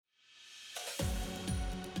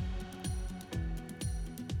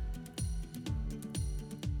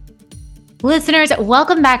Listeners,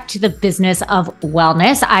 welcome back to the Business of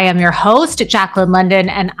Wellness. I am your host, Jacqueline London,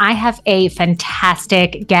 and I have a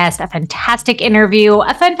fantastic guest, a fantastic interview,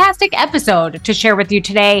 a fantastic episode to share with you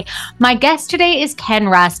today. My guest today is Ken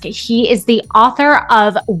Rusk. He is the author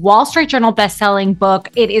of Wall Street Journal bestselling book.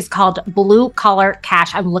 It is called Blue Collar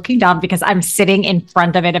Cash. I'm looking down because I'm sitting in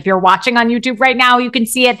front of it. If you're watching on YouTube right now, you can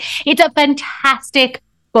see it. It's a fantastic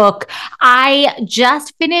book. I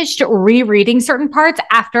just finished rereading certain parts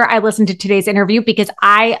after I listened to today's interview because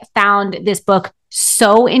I found this book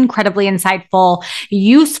so incredibly insightful,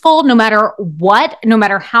 useful, no matter what, no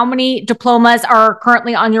matter how many diplomas are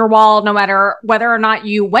currently on your wall, no matter whether or not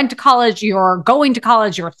you went to college, you're going to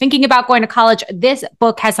college, you're thinking about going to college. This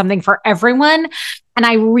book has something for everyone. And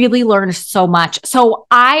I really learned so much. So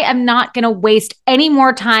I am not going to waste any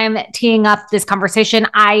more time teeing up this conversation.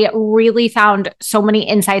 I really found so many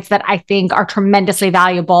insights that I think are tremendously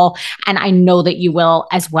valuable. And I know that you will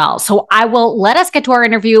as well. So I will let us get to our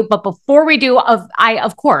interview. But before we do,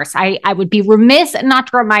 I would be remiss not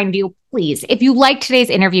to remind you, please, if you like today's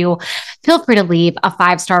interview, feel free to leave a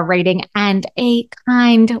 5-star rating and a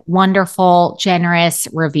kind, wonderful, generous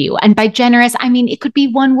review. And by generous, I mean, it could be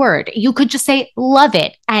one word. You could just say, love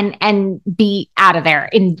it, and be out of there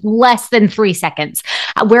in less than 3 seconds.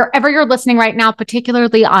 Wherever you're listening right now,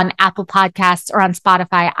 particularly on Apple Podcasts or on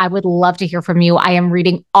Spotify, I would love to hear from you. I am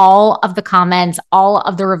reading all of the comments, all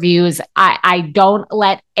of the reviews. I don't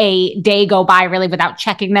let a day go by really without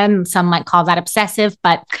checking them. Some might call that obsessive,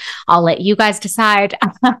 but I'll let you guys decide.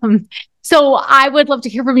 So I would love to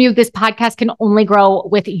hear from you. This podcast can only grow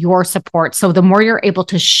with your support. So the more you're able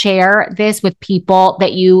to share this with people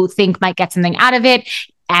that you think might get something out of it,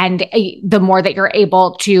 and the more that you're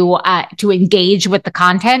able to engage with the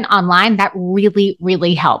content online, that really,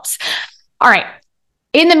 really helps. All right.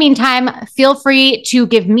 In the meantime, feel free to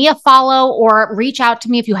give me a follow or reach out to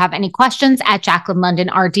me if you have any questions at Jacqueline London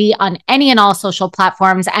RD on any and all social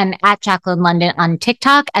platforms and at Jacqueline London on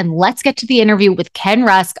TikTok. And let's get to the interview with Ken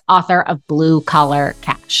Rusk, author of Blue Collar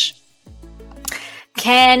Cash.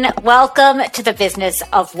 Ken, welcome to the Business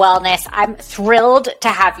of Wellness. I'm thrilled to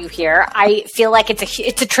have you here. I feel like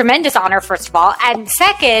it's a tremendous honor, first of all. And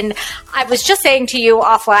second, I was just saying to you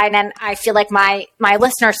offline, and I feel like my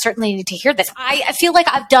listeners certainly need to hear this. I feel like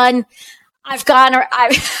I've done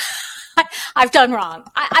wrong.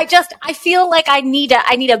 I feel like I need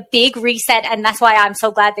a big reset, and that's why I'm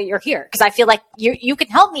so glad that you're here, because I feel like you can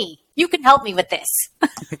help me. You can help me with this.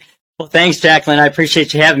 Well, thanks, Jacqueline. I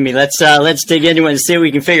appreciate you having me. Let's dig into it and see what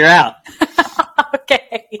we can figure out.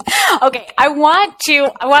 Okay.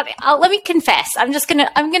 Let me confess. I'm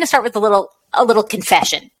gonna start with a little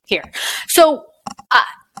confession here. So,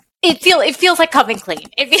 it feels like coming clean.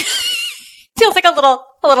 It feels like a little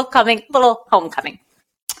homecoming.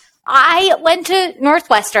 I went to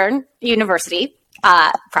Northwestern University,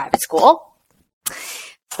 private school,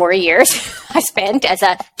 4 years. I spent as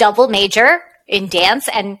a double major in dance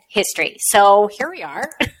and history. So here we are.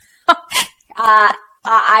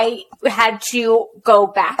 I had to go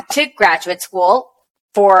back to graduate school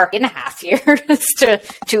for 4.5 years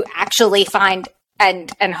to actually find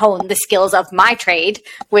and hone the skills of my trade,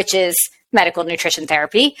 which is medical nutrition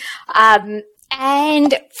therapy.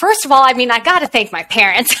 And first of all, I mean, I got to thank my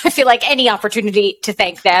parents. I feel like any opportunity to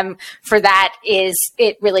thank them for that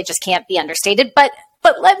it really just can't be understated. But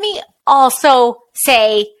let me also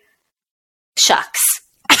say, shucks.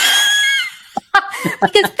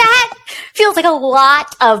 Because that feels like a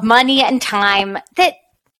lot of money and time that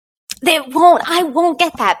I won't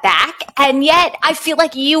get that back. And yet I feel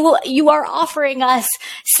like you are offering us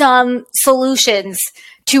some solutions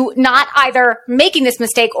to not either making this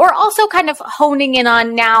mistake or also kind of honing in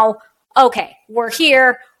on now, okay, we're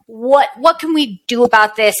here. What can we do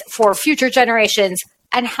about this for future generations?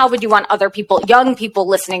 And how would you want other people, young people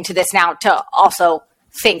listening to this now, to also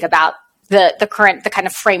think about the kind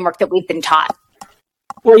of framework that we've been taught?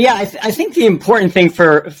 Well, yeah, I think the important thing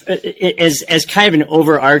as kind of an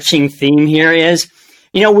overarching theme here is,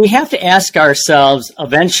 we have to ask ourselves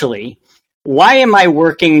eventually, why am I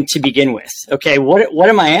working to begin with? Okay, what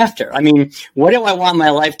am I after? I mean, what do I want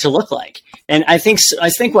my life to look like? And I think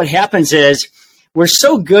what happens is we're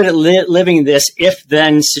so good at living this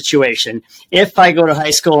if-then situation. If I go to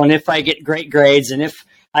high school and if I get great grades and if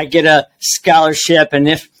I get a scholarship and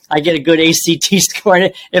if I get a good ACT score,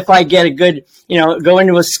 and if I get a good, go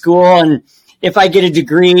into a school, and if I get a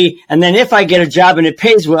degree, and then if I get a job and it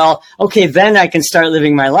pays well, okay, then I can start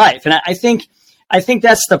living my life. And I think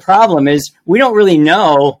that's the problem, is we don't really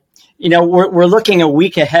know, we're looking a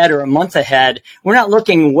week ahead or a month ahead. We're not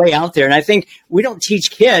looking way out there. And I think we don't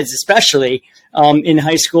teach kids, especially in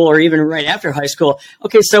high school or even right after high school.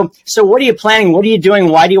 Okay, so what are you planning? What are you doing?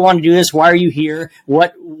 Why do you want to do this? Why are you here?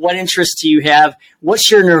 What interests do you have? What's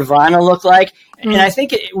your nirvana look like? And I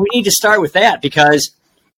think we need to start with that, because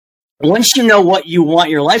once you know what you want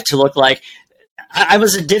your life to look like, I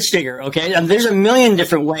was a ditch digger, okay? There's a million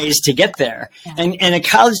different ways to get there. And a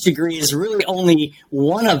college degree is really only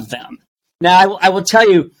one of them. Now, I will tell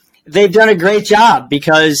you, they've done a great job,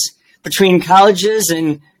 because between colleges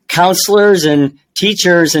and counselors and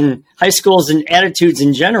teachers and high schools and attitudes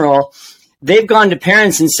in general, they've gone to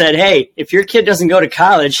parents and said, hey, if your kid doesn't go to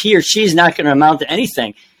college, he or she's not going to amount to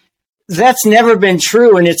anything. That's never been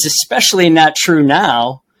true, and it's especially not true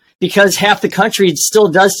now, because half the country still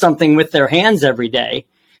does something with their hands every day,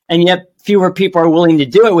 and yet fewer people are willing to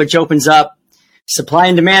do it, which opens up supply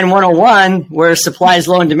and demand 101, where supply is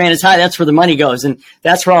low and demand is high. That's where the money goes, and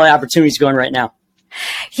that's where all the opportunity is going right now.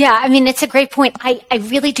 Yeah, I mean, it's a great point. I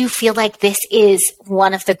really do feel like this is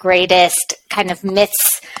one of the greatest kind of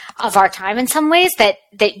myths of our time in some ways, that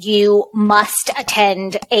you must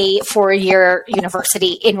attend a 4-year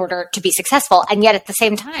university in order to be successful. And yet at the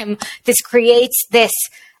same time, this creates this,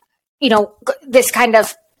 this kind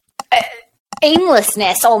of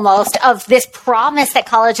aimlessness almost of this promise that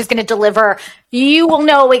college is going to deliver. You will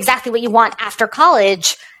know exactly what you want after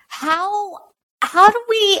college. How do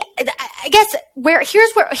we, I guess,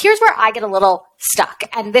 here's where I get a little stuck,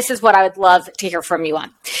 and this is what I would love to hear from you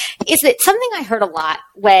on, is that something I heard a lot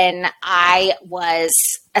when I was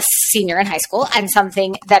a senior in high school, and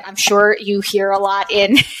something that I'm sure you hear a lot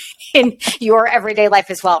in your everyday life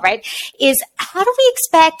as well, right? Is how do we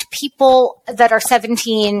expect people that are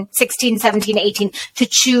 16, 17, 18 to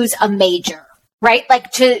choose a major? Right? Like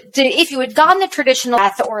to if you had gone the traditional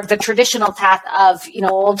path, or the traditional path of,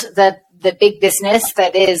 the big business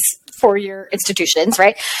that is 4-year institutions,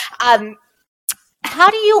 right? How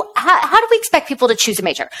do we expect people to choose a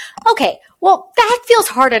major? Okay, well, that feels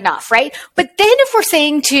hard enough, right? But then if we're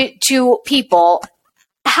saying to people,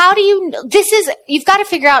 you've got to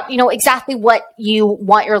figure out, exactly what you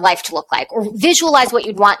want your life to look like, or visualize what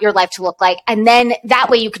you'd want your life to look like. And then that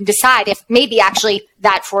way you can decide if maybe actually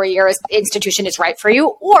that 4-year institution is right for you,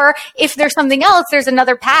 or if there's something else, there's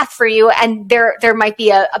another path for you, and there might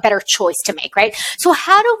be a better choice to make, right? So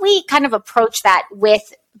how do we kind of approach that with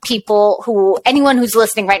anyone who's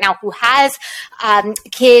listening right now who has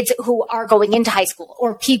kids who are going into high school,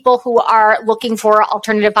 or people who are looking for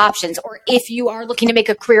alternative options, or if you are looking to make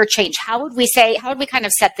a career change? How would we kind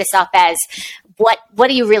of set this up as what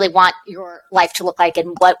do you really want your life to look like,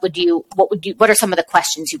 and what are some of the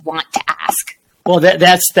questions you want to ask? Well,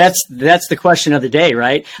 that's the question of the day,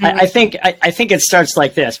 right? Mm-hmm. I think it starts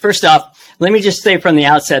like this. First off, let me just say from the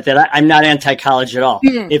outset that I'm not anti-college at all.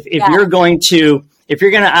 Mm-hmm. If you're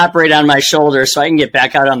going to operate on my shoulder so I can get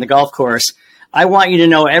back out on the golf course, I want you to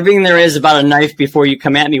know everything there is about a knife before you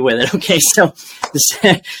come at me with it. Okay, so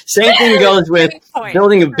the same thing goes with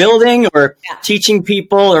building a building, or teaching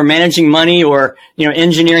people, or managing money, or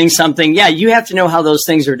engineering something. Yeah, you have to know how those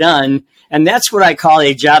things are done. And that's what I call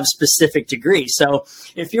a job-specific degree. So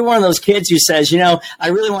if you're one of those kids who says, I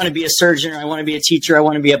really want to be a surgeon, or I want to be a teacher, I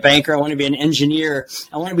want to be a banker, I want to be an engineer,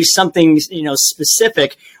 I want to be something,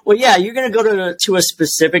 specific. Well, yeah, you're going to go to a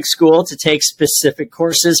specific school to take specific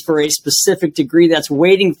courses for a specific degree that's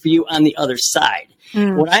waiting for you on the other side.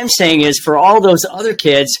 Mm. What I'm saying is, for all those other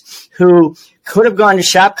kids who could have gone to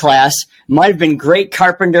shop class, might have been great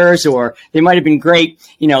carpenters, or they might have been great,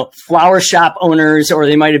 flower shop owners, or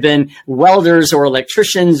they might have been welders or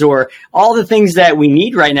electricians, or all the things that we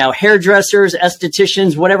need right now, hairdressers,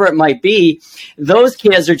 estheticians, whatever it might be. Those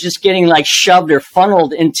kids are just getting shoved or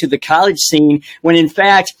funneled into the college scene, when in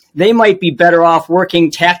fact they might be better off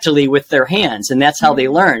working tactily with their hands, and that's how they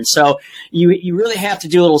learn. So you really have to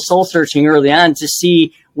do a little soul searching early on to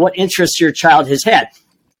see what interests your child has had.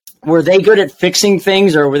 Were they good at fixing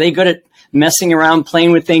things, or were they good at messing around,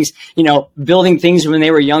 playing with things, building things when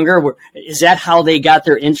they were younger? Is that how they got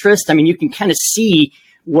their interest? I mean, you can kind of see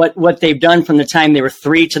what they've done from the time they were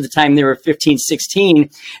 3 to the time they were 15,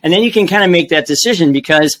 16. And then you can kind of make that decision,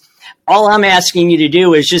 because all I'm asking you to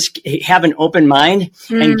do is just have an open mind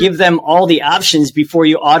and give them all the options before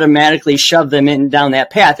you automatically shove them down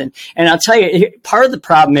that path. And I'll tell you, part of the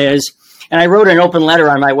problem is, and I wrote an open letter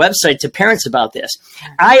on my website to parents about this.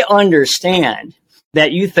 I understand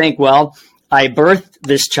that you think, well, I birthed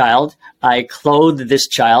this child, I clothed this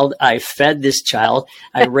child, I fed this child,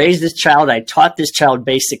 I raised this child, I taught this child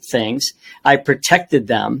basic things, I protected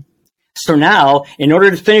them. So now, in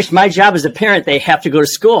order to finish my job as a parent, they have to go to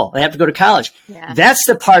school. They have to go to college. Yeah. That's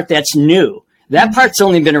the part that's new. That part's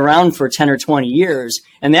only been around for 10 or 20 years.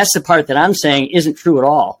 And that's the part that I'm saying isn't true at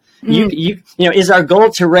all. You know, is our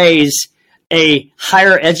goal to raise a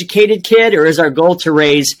higher educated kid, or is our goal to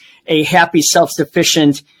raise a happy,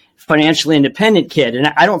 self-sufficient, financially independent kid? And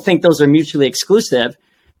I don't think those are mutually exclusive.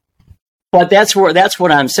 But that's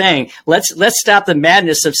what I'm saying. Let's stop the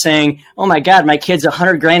madness of saying, oh my God, my kid's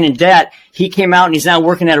 $100,000 in debt. He came out and he's now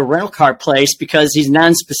working at a rental car place because he's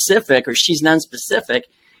non-specific or she's non-specific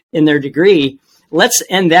in their degree. Let's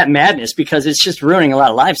end that madness, because it's just ruining a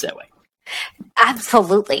lot of lives that way.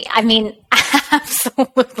 Absolutely. I mean,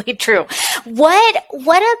 absolutely true. What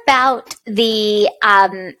about the,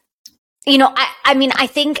 you know, I mean, I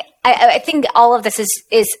think all of this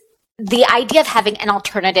is the idea of having an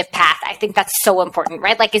alternative path. I think that's so important,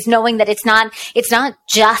 right? Like, is knowing that it's not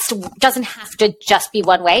just, doesn't have to just be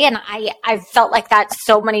one way. And I've felt like that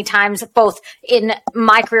so many times, both in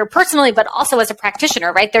my career personally, but also as a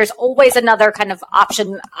practitioner, right? There's always another kind of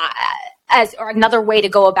option, or another way to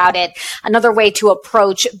go about it, another way to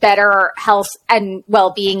approach better health and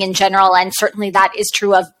well-being in general. And certainly that is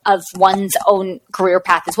true of one's own career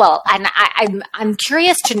path as well. And I'm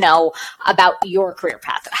curious to know about your career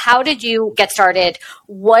path. How did you get started?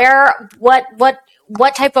 What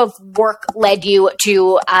type of work led you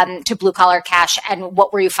to Blue Collar Cash, and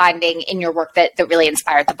what were you finding in your work that really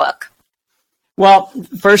inspired the book? Well,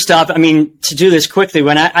 first off, I mean, to do this quickly,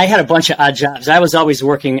 when I had a bunch of odd jobs, I was always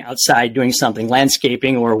working outside doing something,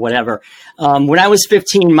 landscaping or whatever. When I was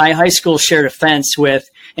 15, my high school shared a fence with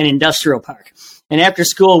an industrial park. And after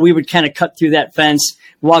school, we would kind of cut through that fence,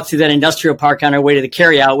 walk through that industrial park on our way to the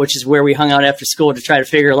carryout, which is where we hung out after school to try to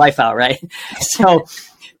figure life out, right? So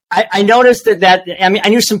I noticed that, I mean, I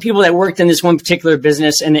knew some people that worked in this one particular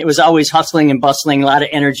business, and it was always hustling and bustling, a lot of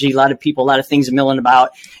energy, a lot of people, a lot of things milling about.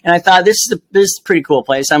 And I thought, this is a pretty cool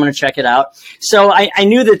place. I'm going to check it out. So I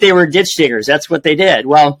knew that they were ditch diggers. That's what they did.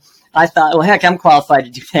 Well, I thought, well, heck, I'm qualified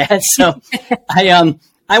to do that. So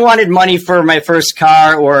I wanted money for my first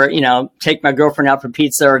car, or, you know, take my girlfriend out for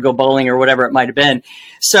pizza or go bowling or whatever it might have been.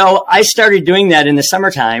 So I started doing that in the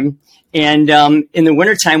summertime. And in the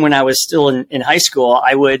wintertime, when I was still in high school,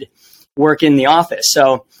 I would work in the office.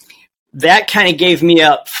 So that kind of gave me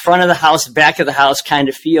a front of the house, back of the house kind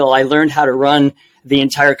of feel. I learned how to run the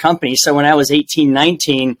entire company. So when I was 18,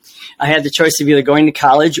 19, I had the choice of either going to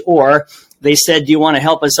college, or they said, do you want to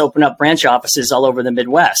help us open up branch offices all over the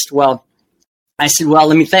Midwest? Well, I said, well,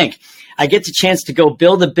 let me think. I get the chance to go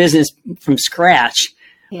build a business from scratch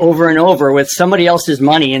over and over with somebody else's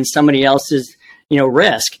money and somebody else's, you know,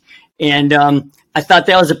 risk. And I thought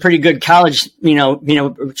that was a pretty good college, you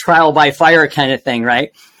know, trial by fire kind of thing,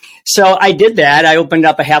 right? So I did that. I opened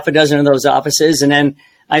up a half a dozen of those offices, and then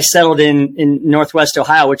I settled in Northwest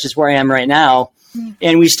Ohio, which is where I am right now.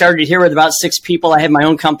 And we started here with about 6 people. I have my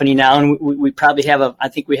own company now, and we probably have I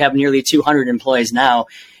think we have nearly 200 employees now.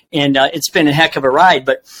 And it's been a heck of a ride.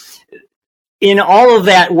 But in all of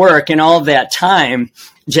that work and all of that time,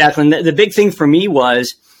 Jacqueline, the big thing for me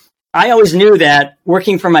was, I always knew that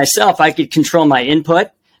working for myself, I could control my input.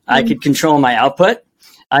 I could control my output.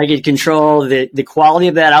 I could control the quality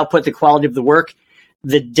of that output, the quality of the work,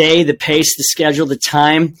 the day, the pace, the schedule, the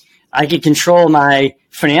time. I could control my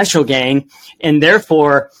financial gain. And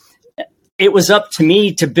therefore, it was up to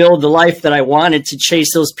me to build the life that I wanted, to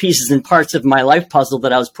chase those pieces and parts of my life puzzle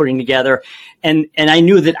that I was putting together. And I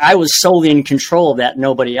knew that I was solely in control of that.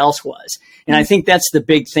 Nobody else was. And I think that's the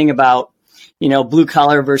big thing about, you know, blue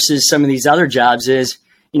collar versus some of these other jobs is,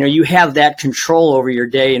 you know, you have that control over your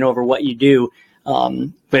day and over what you do,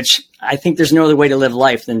 which I think there's no other way to live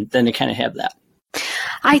life than to kind of have that.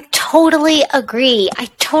 I totally agree. I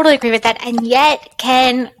totally agree with that. And yet,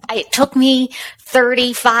 Ken, it took me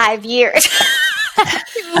 35 years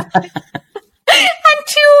and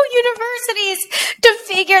 2 universities to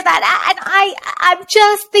figure that out. And I'm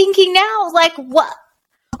just thinking now, like, what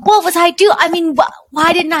was I doing? I mean,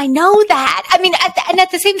 why didn't I know that? I mean,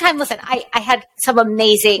 at the same time, listen, I had some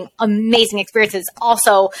amazing experiences.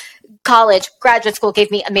 Also, college, graduate school gave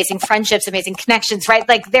me amazing friendships, amazing connections, right?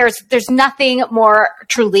 Like there's nothing more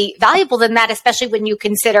truly valuable than that, especially when you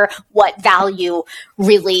consider what value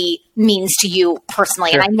really means to you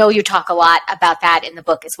personally. Sure. And I know you talk a lot about that in the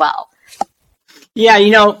book as well. Yeah, you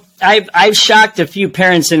know, I've shocked a few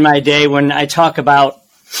parents in my day when I talk about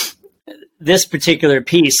this particular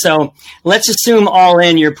piece. So let's assume all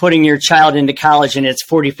in, you're putting your child into college and it's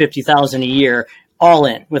 $40,000-$50,000 a year, all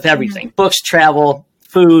in with everything, books, travel,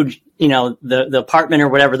 food, you know, the apartment or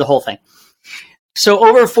whatever, the whole thing. So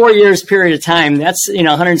over a 4 years period of time, that's, you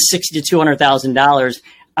know, $160,000 to $200,000.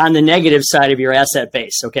 on the negative side of your asset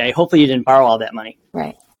base. Okay. Hopefully you didn't borrow all that money.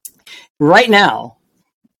 Right. Right now,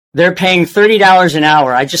 they're paying $30 an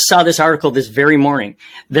hour. I just saw this article this very morning.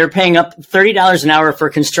 They're paying up $30 an hour for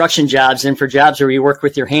construction jobs and for jobs where you work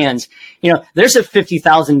with your hands. There's a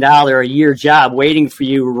 $50,000 a year job waiting for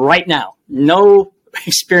you right now. No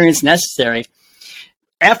experience necessary.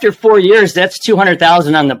 After 4 years, that's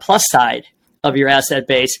 $200,000 on the plus side of your asset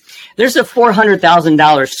base. There's a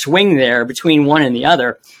 $400,000 swing there between one and the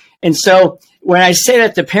other. And so when I say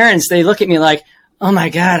that to parents, they look at me like, oh my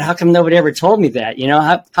God, how come nobody ever told me that?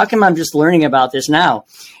 How come I'm just learning about this now?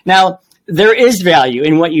 Now, there is value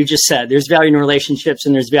in what you just said. There's value in relationships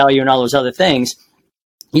and there's value in all those other things.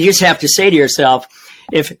 You just have to say to yourself,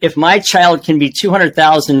 if my child can be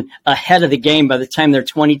 200,000 ahead of the game by the time they're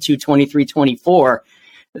 22, 23, 24,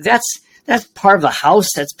 that's part of a house.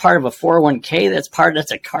 That's part of a 401k.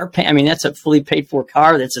 That's a car pay. I mean, that's a fully paid for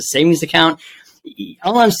car. That's a savings account.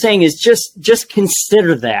 All I'm saying is just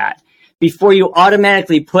consider that before you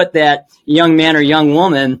automatically put that young man or young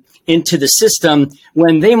woman into the system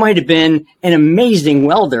when they might have been an amazing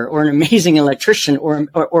welder or an amazing electrician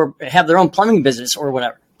or have their own plumbing business or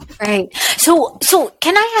whatever. Right. So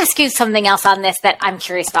can I ask you something else on this that I'm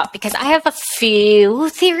curious about? Because I have a few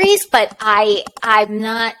theories, but I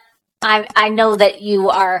know that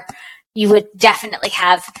you would definitely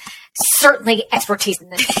have certainly expertise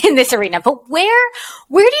in this arena. But where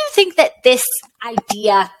do you think that this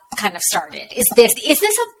idea kind of started? Is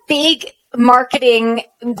this a big marketing,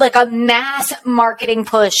 like a mass marketing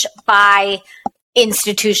push by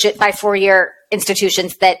 4-year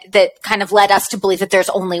institutions that kind of led us to believe that there's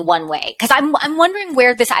only one way? Because I'm wondering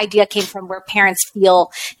where this idea came from, where parents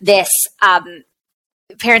feel this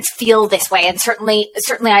way, and certainly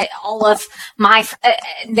all of my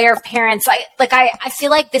their parents. I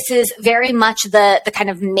feel like this is very much the kind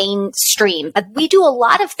of mainstream, but we do a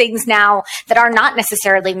lot of things now that are not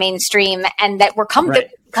necessarily mainstream and that we're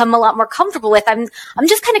become a lot more comfortable with. I'm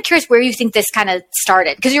just kind of curious where you think this kind of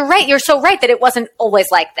started, because you're right. You're so right that it wasn't always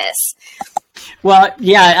like this. Well,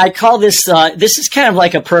 yeah, I call this, this is kind of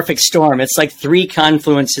like a perfect storm. It's like three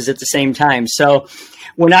confluences at the same time. So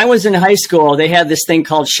when I was in high school, they had this thing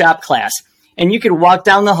called shop class, and you could walk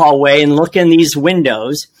down the hallway and look in these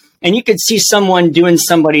windows, and you could see someone doing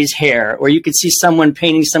somebody's hair, or you could see someone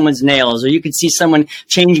painting someone's nails, or you could see someone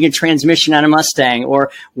changing a transmission on a Mustang,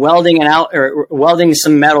 or welding or welding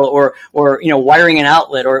some metal, or wiring an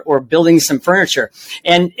outlet, or building some furniture.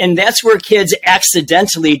 And that's where kids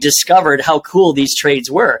accidentally discovered how cool these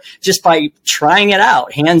trades were, just by trying it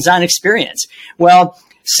out, hands-on experience. Well,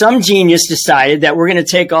 some genius decided that we're going to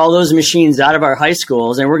take all those machines out of our high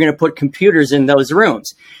schools and we're going to put computers in those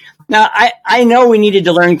rooms. Now, I know we needed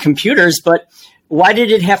to learn computers, but why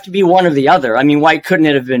did it have to be one or the other? I mean, why couldn't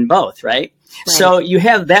it have been both, right? So you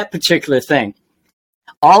have that particular thing.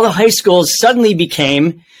 All the high schools suddenly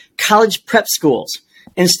became college prep schools.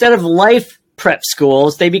 Instead of life prep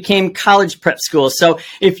schools, they became college prep schools. So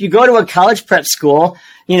if you go to a college prep school,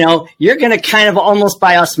 you're going to kind of almost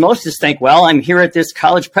by osmosis think, well, I'm here at this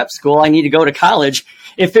college prep school, I need to go to college.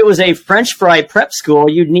 If it was a French fry prep school,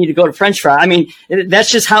 you'd need to go to French fry. I mean,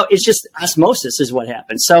 that's just it's just osmosis is what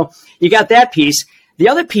happens. So you got that piece. The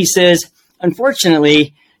other piece is,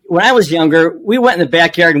 unfortunately, when I was younger, we went in the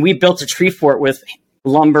backyard and we built a tree fort with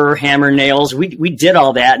lumber, hammer, nails. We did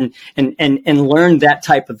all that and learned that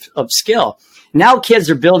type of skill. Now kids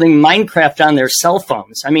are building Minecraft on their cell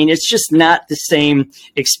phones. I mean, it's just not the same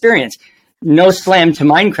experience. No slam to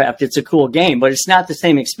Minecraft. It's a cool game, but it's not the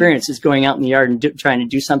same experience as going out in the yard and trying to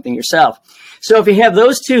do something yourself. So if you have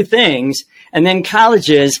those two things, and then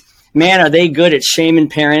colleges, man, are they good at shaming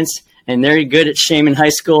parents, and they're good at shaming high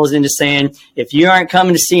schools into saying, if you aren't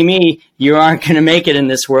coming to see me, you aren't going to make it in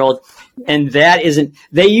this world. And that isn't,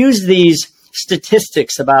 they use these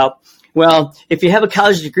statistics about, well, if you have a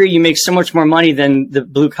college degree, you make so much more money than the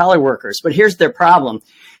blue collar workers. But here's their problem.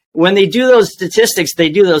 When they do those statistics, they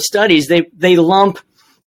do those studies, they lump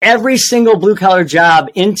every single blue collar job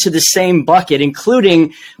into the same bucket,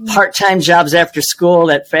 including part-time jobs after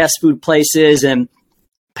school at fast food places and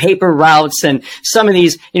paper routes and some of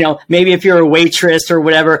these, maybe if you're a waitress or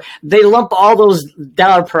whatever, they lump all those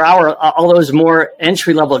dollar per hour, all those more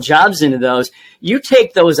entry level jobs into those. You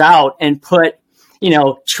take those out and put,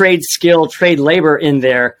 trade skill, trade labor in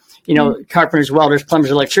there, carpenters, welders,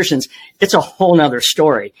 plumbers, electricians. It's a whole nother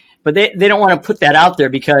story, but they don't want to put that out there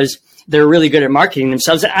because they're really good at marketing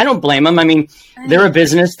themselves. I don't blame them. I mean, they're a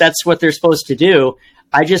business. That's what they're supposed to do.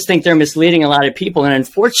 I just think they're misleading a lot of people. And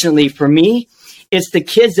unfortunately for me, it's the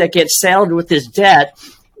kids that get saddled with this debt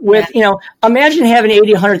with, imagine having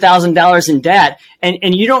 $100,000 in debt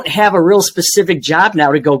and you don't have a real specific job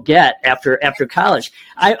now to go get after college.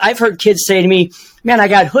 I've heard kids say to me, man, I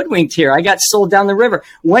got hoodwinked here. I got sold down the river.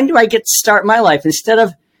 When do I get to start my life? Instead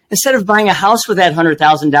of buying a house with that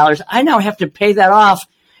 $100,000, I now have to pay that off.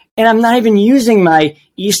 And I'm not even using my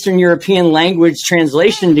Eastern European language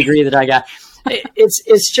translation degree that I got.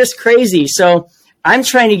 It's just crazy. So I'm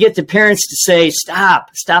trying to get the parents to say,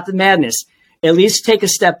 stop the madness. At least take a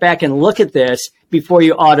step back and look at this before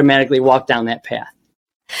you automatically walk down that path.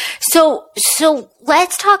 So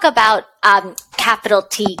let's talk about capital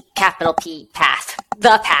T, capital P path,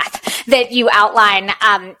 the path that you outline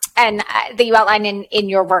and that you outline in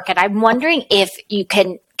your work. And I'm wondering if you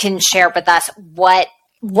can share with us what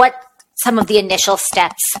some of the initial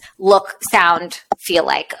steps look, sound, feel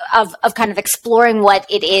like of kind of exploring what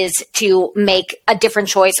it is to make a different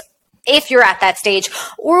choice if you're at that stage,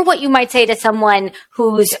 or what you might say to someone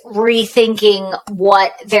who's rethinking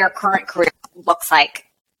what their current career looks like.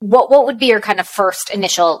 What would be your kind of first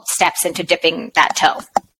initial steps into dipping that toe?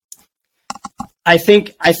 I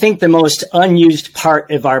think the most unused part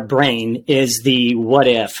of our brain is the what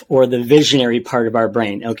if, or the visionary part of our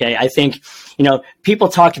brain. Okay. I think, people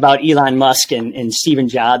talked about Elon Musk and Stephen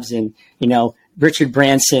Jobs and, Richard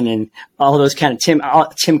Branson and all those kind of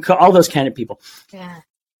Tim Cook, all those kind of people. Yeah.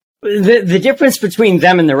 The difference between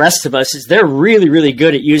them and the rest of us is they're really, really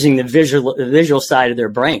good at using the visual side of their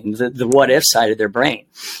brain, the what if side of their brain,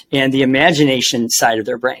 and the imagination side of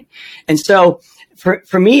their brain. And so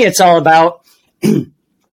for me, it's all about, can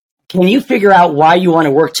you figure out why you want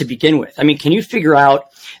to work to begin with? I mean, can you figure out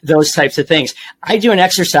those types of things? I do an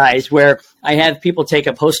exercise where I have people take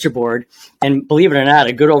a poster board and, believe it or not,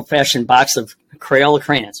 a good old fashioned box of Crayola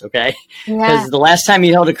crayons. Okay. Because the last time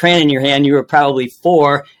you held a crayon in your hand, you were probably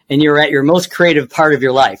 4 and you were at your most creative part of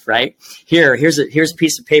your life, right? Here's a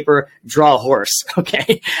piece of paper, draw a horse.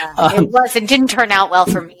 Okay. It didn't turn out well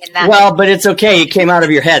for me in that. Well, but it's okay. It came out of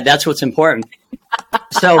your head. That's what's important.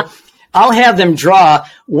 So I'll have them draw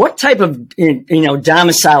what type of,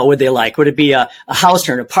 domicile would they like? Would it be a house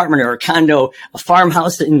or an apartment or a condo, a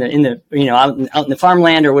farmhouse out in the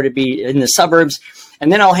farmland, or would it be in the suburbs?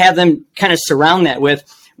 And then I'll have them kind of surround that with,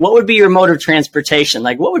 what would be your mode of transportation?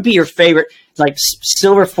 Like, what would be your favorite, like,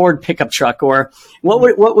 silver Ford pickup truck? Or what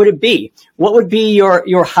would it be? What would be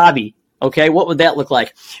your hobby? Okay. What would that look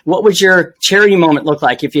like? What would your charity moment look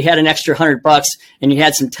like? If you had an extra $100 and you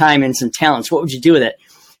had some time and some talents, what would you do with it?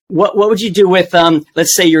 What would you do with,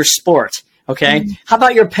 let's say, your sport? Okay. Mm-hmm. How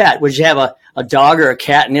about your pet? Would you have a dog or a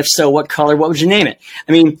cat? And if so, what color? What would you name it?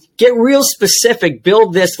 I mean, get real specific,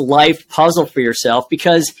 build this life puzzle for yourself,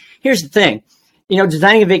 because here's the thing,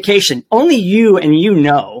 designing a vacation, only you and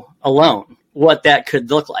alone what that could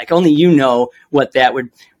look like. Only what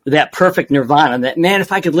that perfect nirvana, that, man,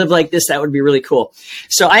 if I could live like this, that would be really cool.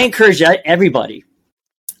 So I encourage everybody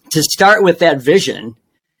to start with that vision.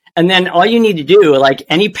 And then all you need to do, like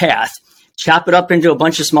any path, chop it up into a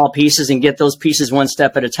bunch of small pieces and get those pieces one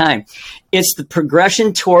step at a time. It's the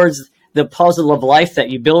progression towards the puzzle of life that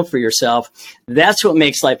you build for yourself. That's what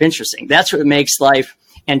makes life interesting. That's what makes life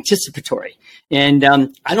anticipatory. And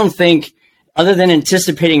I don't think, other than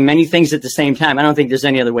anticipating many things at the same time, I don't think there's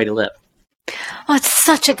any other way to live. Oh, it's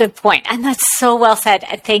such a good point. And that's so well said.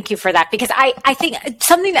 And thank you for that, because I think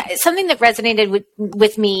something that resonated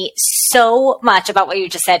with me so much about what you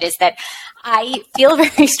just said is that I feel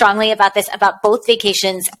very strongly about this, about both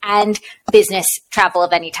vacations and business travel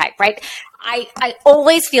of any type, right? I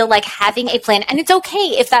always feel like having a plan, and it's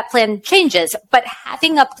okay if that plan changes, but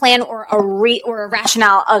having a plan or a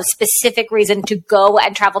rationale of specific reason to go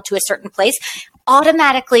and travel to a certain place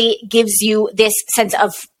automatically gives you this sense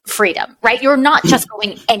of freedom, right? You're not just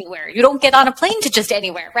going anywhere. You don't get on a plane to just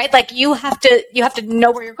anywhere, right? Like you have to know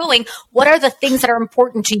where you're going. What are the things that are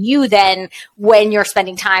important to you then when you're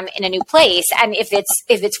spending time in a new place? And if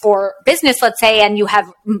it's for business, let's say, and you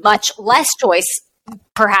have much less choice,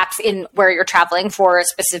 perhaps in where you're traveling for a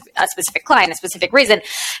specific client, a specific reason,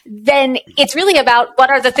 then it's really about what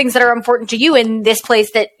are the things that are important to you in this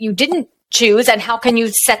place that you didn't choose, and how can you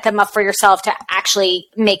set them up for yourself to actually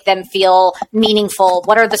make them feel meaningful?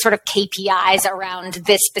 What are the sort of KPIs around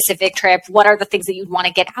this specific trip? What are the things that you'd want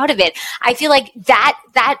to get out of it? I feel like that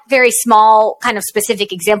very small kind of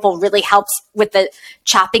specific example really helps with the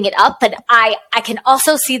chopping it up. But I can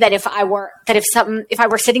also see that if I were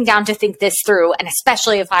sitting down to think this through, and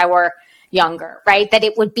especially if I were younger, right, that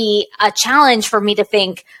it would be a challenge for me to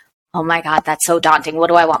think, oh my God, that's so daunting. What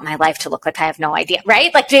do I want my life to look like? I have no idea.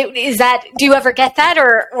 Right? Like, do you ever get that?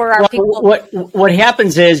 Or are people? What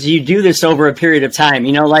happens is you do this over a period of time,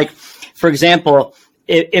 like, for example,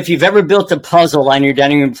 if you've ever built a puzzle on your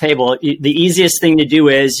dining room table, the easiest thing to do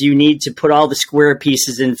is you need to put all the square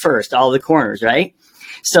pieces in first, all the corners, right?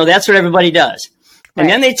 So that's what everybody does. And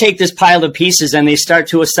then they take this pile of pieces and they start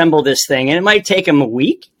to assemble this thing. And it might take them a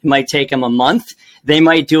week. It might take them a month. They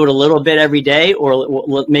might do it a little bit every day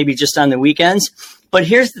or maybe just on the weekends. But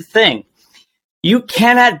here's the thing. You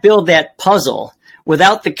cannot build that puzzle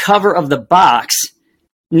without the cover of the box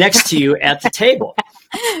next to you at the table.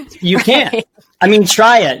 You can't. I mean,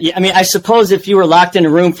 try it. I mean, I suppose if you were locked in a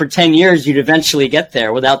room for 10 years, you'd eventually get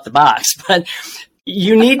there without the box. But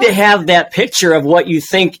you need to have that picture of what you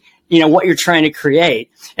think, what you're trying to create.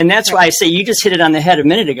 And that's why I say you just hit it on the head a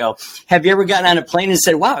minute ago. Have you ever gotten on a plane and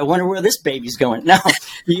said, wow, I wonder where this baby's going? No,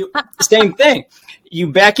 same thing.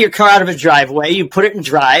 You back your car out of a driveway, you put it in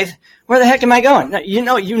drive. Where the heck am I going? You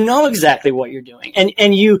know exactly what you're doing.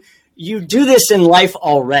 And you do this in life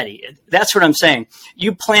already. That's what I'm saying.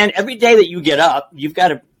 You plan every day that you get up. You've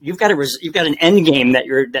got an end game that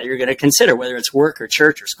you're going to consider, whether it's work or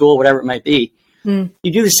church or school, whatever it might be. You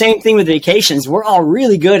do the same thing with vacations. We're all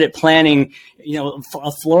really good at planning,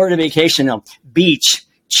 a Florida vacation, beach,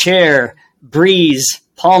 chair, breeze,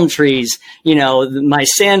 palm trees, my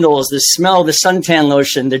sandals, the smell of the suntan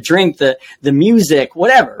lotion, the drink, the music,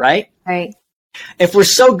 whatever, right? Right. If we're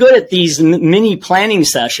so good at these mini planning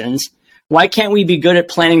sessions, why can't we be good at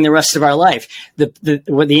planning the rest of our life?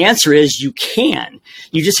 The answer is you can.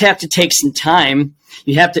 You just have to take some time.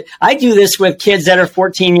 I do this with kids that are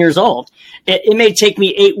 14 years old. It may take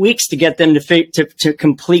me 8 weeks to get them to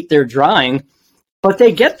complete their drawing, but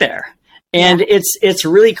they get there. And it's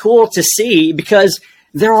really cool to see because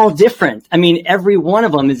they're all different. I mean, every one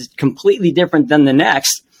of them is completely different than the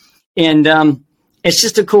next. And it's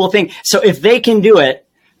just a cool thing. So if they can do it,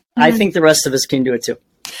 I think the rest of us can do it too.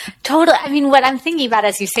 Totally. I mean, what I'm thinking about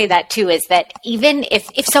as you say that too is that even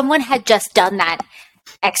if someone had just done that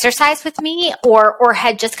exercise with me or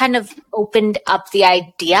had just kind of opened up the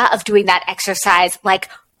idea of doing that exercise like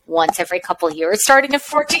once every couple of years starting at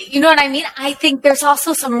 14, you know what I mean? I think there's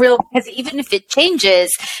also some real, because even if it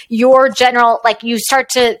changes your general, like you start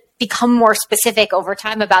to become more specific over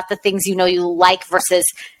time about the things you like versus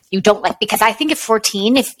you don't like. Because I think at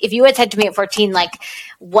 14, if you had said to me at 14, like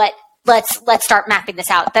let's start mapping this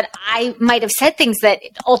out, that I might have said things that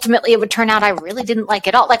ultimately it would turn out I really didn't like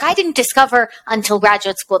at all. Like I didn't discover until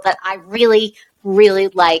graduate school that I really, really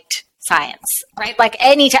liked science, right? Like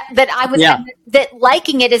any time that I was, that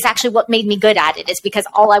liking it is actually what made me good at it, is because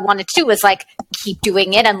all I wanted to do was like keep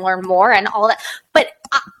doing it and learn more and all that. But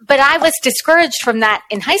I was discouraged from that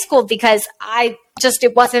in high school because I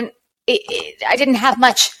didn't have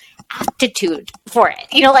much aptitude for it.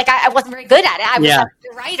 I wasn't very good at it. I was a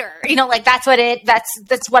writer,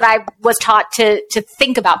 that's what I was taught to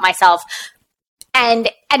think about myself. And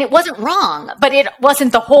it wasn't wrong, but it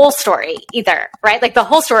wasn't the whole story either, right? Like the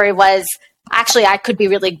whole story was actually I could be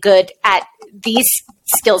really good at these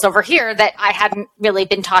skills over here that I hadn't really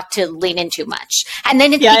been taught to lean into much. And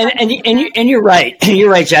then and you're right.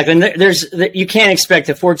 You're right, Jacqueline. You can't expect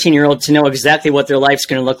a 14-year-old to know exactly what their life's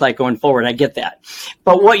going to look like going forward. I get that.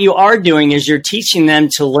 But what you are doing is you're teaching them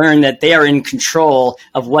to learn that they are in control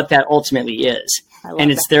of what that ultimately is.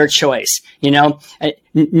 And it's their choice.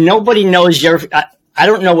 Nobody knows I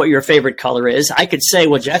don't know what your favorite color is. I could say,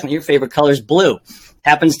 well, Jacqueline, your favorite color is blue.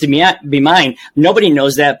 Happens to be mine. Nobody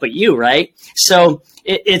knows that but you, right? So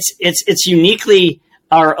it's uniquely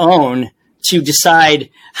our own to decide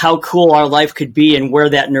how cool our life could be and where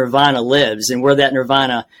that nirvana lives and where that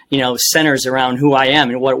nirvana, centers around who I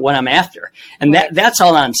am and what I'm after. And that's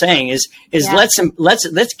all I'm saying is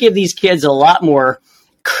let's give these kids a lot more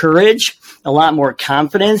courage, a lot more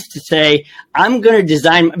confidence to say, I'm going to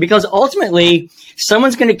design, because ultimately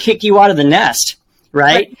someone's going to kick you out of the nest.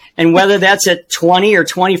 Right. And whether that's at 20 or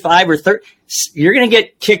 25 or 30, you're going to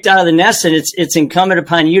get kicked out of the nest, and it's incumbent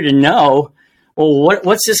upon you to know, well,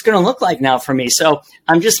 what's this going to look like now for me? So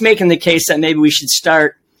I'm just making the case that maybe we should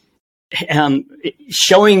start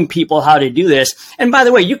showing people how to do this. And by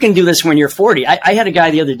the way, you can do this when you're 40. I had a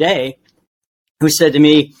guy the other day who said to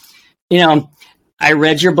me, I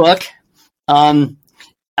read your book.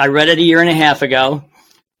 I read it a year and a half ago.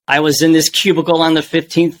 I was in this cubicle on the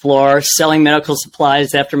 15th floor selling medical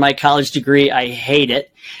supplies after my college degree. I hate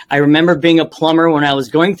it. I remember being a plumber when I was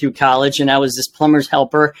going through college, and I was this plumber's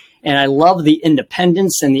helper, and I love the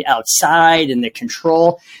independence and the outside and the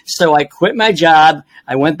control. So I quit my job.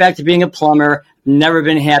 I went back to being a plumber. Never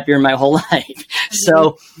been happier in my whole life.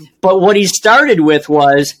 So, but what he started with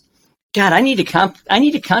was, God, I need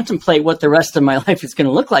to contemplate what the rest of my life is going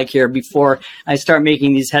to look like here before I start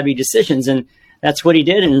making these heavy decisions. And that's what he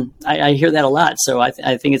did, and I hear that a lot. So I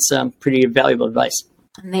think it's pretty valuable advice.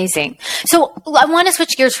 Amazing. So I want to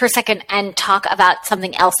switch gears for a second and talk about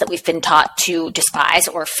something else that we've been taught to despise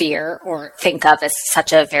or fear or think of as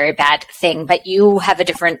such a very bad thing, but you have a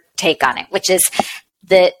different take on it, which is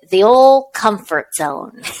the old comfort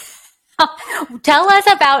zone. Tell us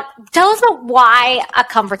about why a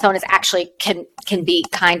comfort zone is actually can be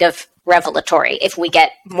kind of revelatory if we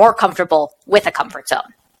get more comfortable with a comfort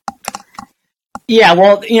zone. Yeah,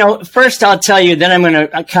 well, first I'll tell you, then I'm going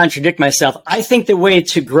to contradict myself. I think the way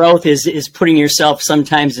to growth is putting yourself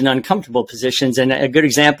sometimes in uncomfortable positions. And a good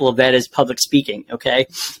example of that is public speaking, okay?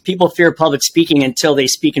 People fear public speaking until they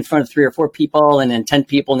speak in front of 3 or 4 people and then 10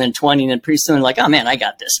 people and then 20 and then pretty soon like, oh man, I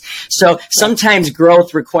got this. So sometimes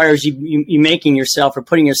growth requires you making yourself or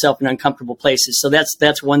putting yourself in uncomfortable places. So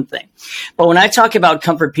that's one thing. But when I talk about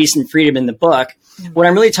comfort, peace, and freedom in the book, what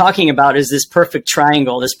I'm really talking about is this perfect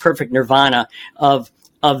triangle, this perfect nirvana of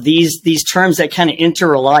these terms that kind of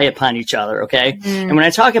interrely upon each other, okay? And when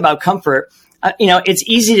I talk about comfort, it's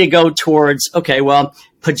easy to go towards, okay, well,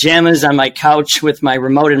 pajamas on my couch with my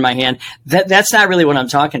remote in my hand. That's not really what I'm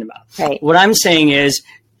talking about. Right. What I'm saying is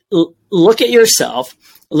look at yourself,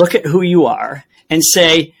 look at who you are, and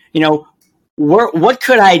say, what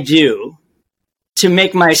could I do to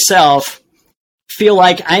make myself feel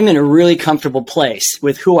like I'm in a really comfortable place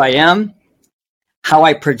with who I am, how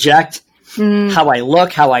I project, how I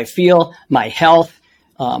look, how I feel, my health,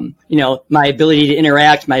 my ability to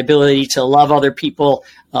interact, my ability to love other people,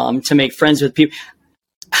 to make friends with people.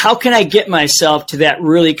 How can I get myself to that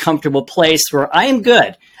really comfortable place where I am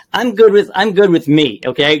good? I'm good with me.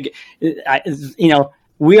 Okay.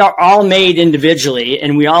 We are all made individually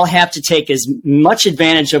and we all have to take as much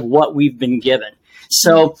advantage of what we've been given.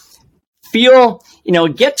 So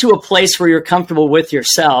get to a place where you're comfortable with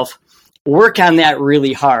yourself, work on that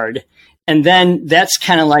really hard. And then that's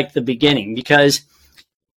kind of like the beginning, because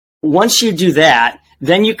once you do that,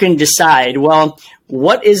 then you can decide, well,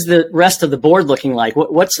 what is the rest of the board looking like?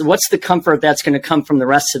 What's the comfort that's going to come from the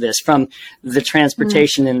rest of this, from the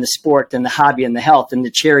transportation and the sport and the hobby and the health and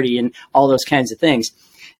the charity and all those kinds of things?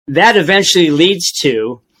 That eventually leads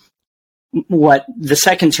to what the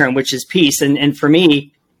second term, which is peace. And for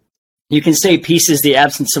me, you can say peace is the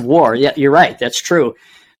absence of war. Yeah, you're right. That's true.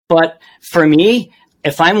 But for me,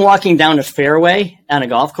 if I'm walking down a fairway on a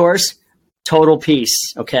golf course, total peace.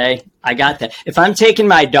 Okay. I got that. If I'm taking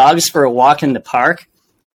my dogs for a walk in the park,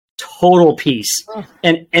 total peace.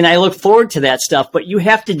 And I look forward to that stuff, but you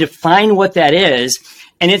have to define what that is.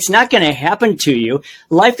 And it's not going to happen to you.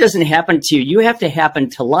 Life doesn't happen to you. You have to happen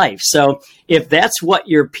to life. So if that's what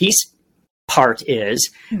your peace part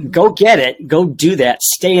is, go get it, go do that,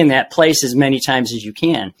 stay in that place as many times as you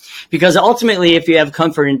can. Because ultimately, if you have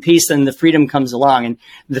comfort and peace, then the freedom comes along. And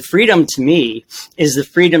the freedom to me is the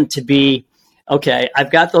freedom to be, okay,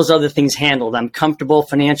 I've got those other things handled. I'm comfortable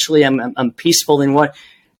financially. I'm peaceful in what.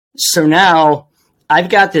 So now I've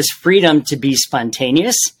got this freedom to be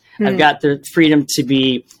spontaneous. I've got the freedom to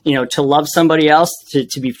be, to love somebody else,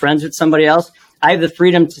 to be friends with somebody else. I have the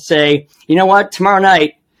freedom to say, you know what, tomorrow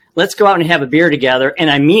night, let's go out and have a beer together.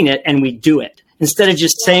 And I mean it. And we do it instead of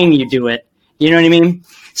just saying you do it. You know what I mean?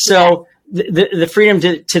 So the freedom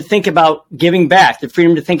to think about giving back, the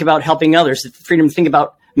freedom to think about helping others, the freedom to think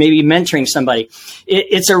about maybe mentoring somebody.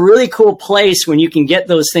 It's a really cool place when you can get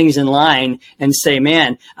those things in line and say,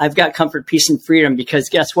 man, I've got comfort, peace, and freedom, because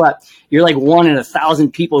guess what? You're like 1 in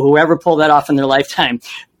 1,000 people who ever pull that off in their lifetime,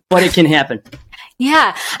 but it can happen.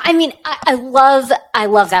 Yeah. I mean, I love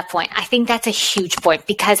that point. I think that's a huge point,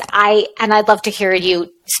 because I'd love to hear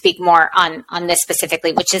you speak more on this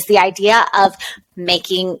specifically, which is the idea of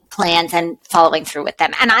making plans and following through with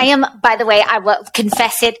them. And I am, by the way, I will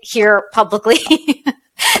confess it here publicly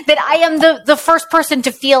that I am the first person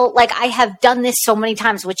to feel like I have done this so many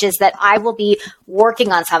times, which is that I will be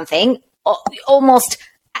working on something almost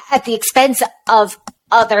at the expense of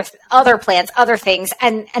other plans, other things,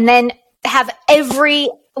 and then have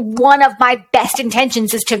every one of my best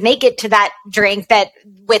intentions is to make it to that drink, that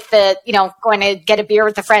with the, going to get a beer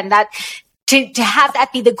with a friend, that to have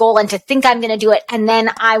that be the goal and to think I'm going to do it. And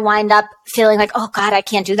then I wind up feeling like, oh God, I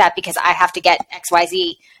can't do that because I have to get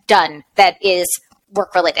XYZ done that is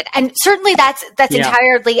work related. And certainly that's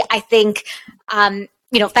entirely, I think,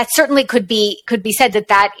 that certainly could be said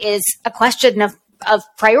that is a question of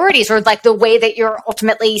priorities, or like the way that you're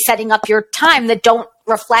ultimately setting up your time that don't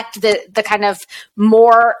reflect the kind of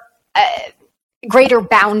more greater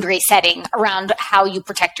boundary setting around how you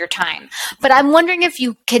protect your time. But I'm wondering if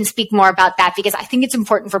you can speak more about that, because I think it's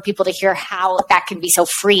important for people to hear how that can be so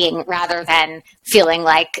freeing rather than feeling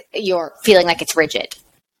like it's rigid.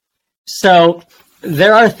 So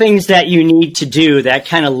there are things that you need to do that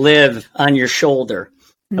kind of live on your shoulder.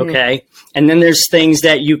 Okay. And then there's things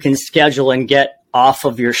that you can schedule and get off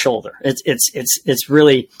of your shoulder. It's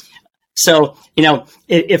really, so,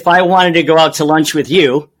 if I wanted to go out to lunch with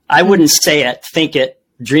you, I wouldn't say it, think it,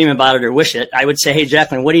 dream about it, or wish it. I would say, hey,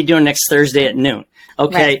 Jacqueline, what are you doing next Thursday at noon?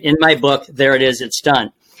 Okay. Right. In my book, there it is. It's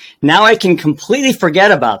done. Now I can completely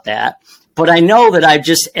forget about that, but I know that I've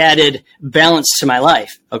just added balance to my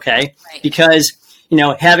life. Okay. Right. Because,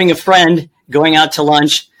 having a friend, going out to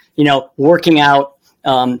lunch, working out,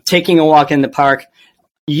 taking a walk in the park,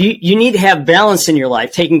 you need to have balance in your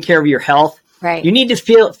life, taking care of your health. Right. You need to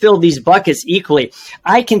fill these buckets equally.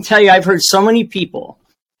 I can tell you, I've heard so many people,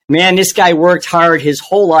 man, this guy worked hard his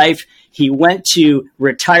whole life. He went to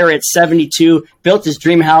retire at 72, built his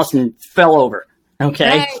dream house and fell over.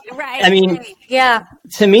 Okay. Right. I mean, yeah.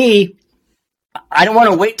 To me, I don't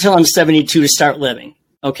want to wait till I'm 72 to start living.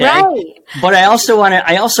 Okay. Right. But I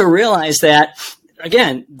also realize that,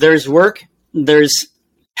 again, there's work, there's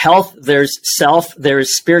health, there's self,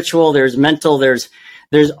 there's spiritual, there's mental, there's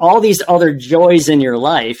all these other joys in your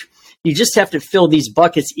life. You just have to fill these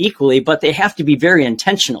buckets equally, but they have to be very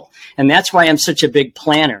intentional. And that's why I'm such a big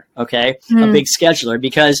planner, okay? A big scheduler,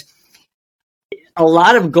 because a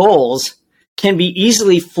lot of goals can be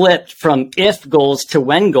easily flipped from if goals to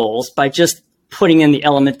when goals by just putting in the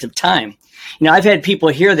element of time. I've had people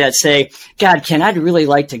hear that say, God, Ken, I'd really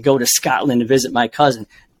like to go to Scotland to visit my cousin.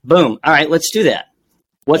 Boom. All right, let's do that.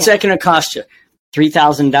 What's that going to cost you?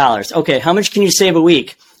 $3,000. Okay, how much can you save a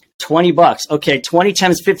week? $20. Okay, 20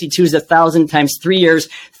 times 52 is 1,000 times 3 years.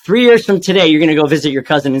 3 years from today, you're going to go visit your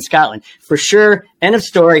cousin in Scotland. For sure, end of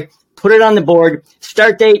story. Put it on the board.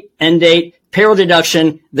 Start date, end date, payroll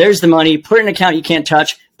deduction. There's the money. Put it in an account you can't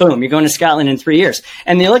touch. Boom, you're going to Scotland in 3 years.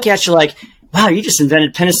 And they look at you like, wow, you just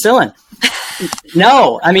invented penicillin.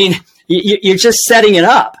 No, I mean, you're just setting it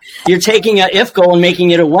up. You're taking an if goal and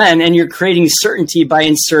making it a when, and you're creating certainty by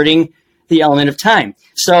inserting the element of time.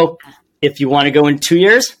 So if you want to go in 2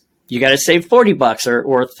 years, you got to save $40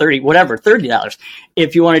 or 30, whatever, $30.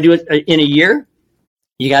 If you want to do it in a year,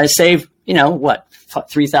 you got to save,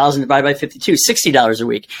 3,000 divided by 52, $60 a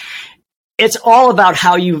week. It's all about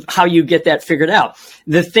how you get that figured out.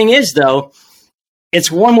 The thing is, though,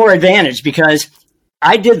 it's one more advantage because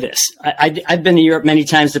I did this. I've been to Europe many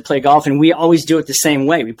times to play golf, and we always do it the same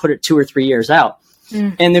way. We put it 2 or 3 years out.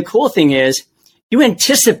 And the cool thing is you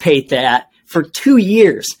anticipate that for 2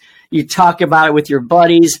 years. You talk about it with your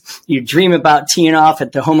buddies. You dream about teeing off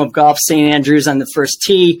at the home of golf, St. Andrews on the first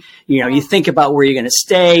tee. You think about where you're going to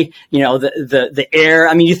stay, the air.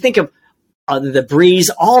 I mean, you think of the breeze,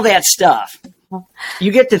 all that stuff.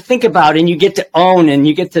 You get to think about and you get to own and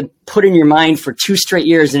you get to put in your mind for 2 straight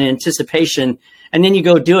years in anticipation. And then you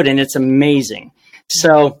go do it and it's amazing.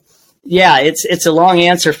 So yeah, it's a long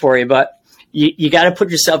answer for you, but you got to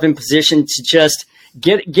put yourself in position to just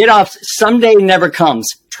get off. Someday never comes.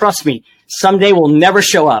 Trust me. Someday will never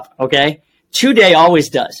show up. Okay. Today always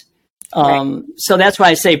does. Right. So that's why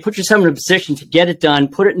I say, put yourself in a position to get it done,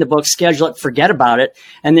 put it in the book, schedule it, forget about it.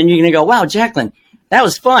 And then you're going to go, wow, Jacqueline, that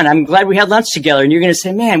was fun. I'm glad we had lunch together. And you're going to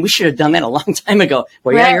say, man, we should have done that a long time ago.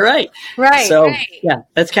 Well, yeah, you're right. Right. So yeah,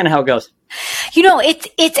 that's kind of how it goes.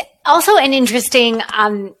 It's also an interesting,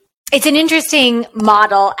 it's an interesting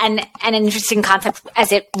model and an interesting concept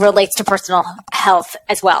as it relates to personal health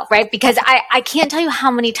as well, right? Because I can't tell you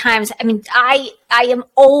how many times, I am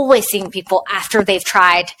always seeing people after they've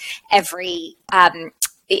tried every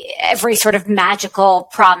sort of magical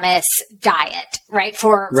promise diet, right?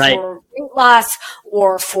 For weight loss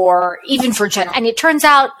or even for general. And it turns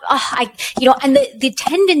out, and the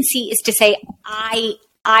tendency is to say,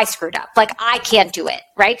 I screwed up. Like, I can't do it,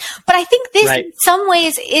 right? But I think this in some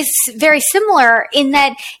ways is very similar in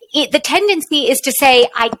that the tendency is to say,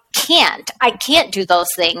 I can't do those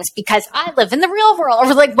things because I live in the real world,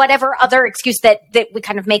 or like whatever other excuse that we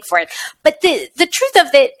kind of make for it. But the truth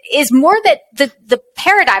of it is more that the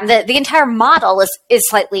paradigm, the entire model is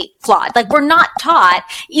slightly flawed. Like, we're not taught,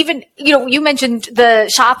 even, you mentioned the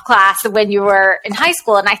shop class when you were in high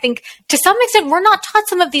school. And I think to some extent, we're not taught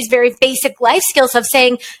some of these very basic life skills of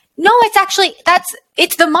saying, no,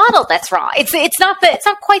 it's the model that's wrong. It's not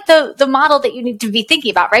quite the model that you need to be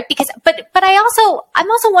thinking about, right? But I'm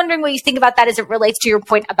also wondering what you think about that as it relates to your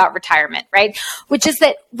point about retirement, right? Which is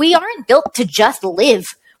that we aren't built to just live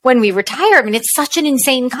when we retire. It's such an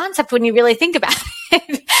insane concept when you really think about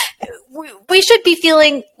it. We should be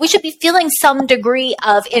feeling some degree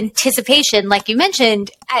of anticipation, like you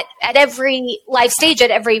mentioned, at every life stage,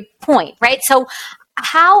 at every point, right? So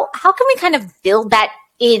how can we kind of build that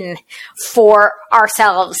in for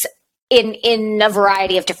ourselves in a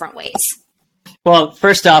variety of different ways? Well,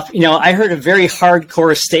 first off, I heard a very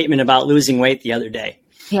hardcore statement about losing weight the other day.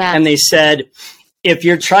 Yeah. And they said, if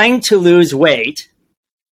you're trying to lose weight,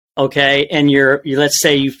 okay, and let's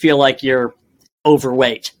say you feel like you're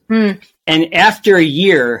overweight, and after a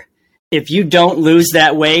year, if you don't lose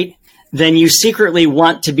that weight, then you secretly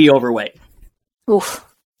want to be overweight. Oof.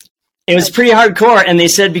 It was pretty hardcore. And they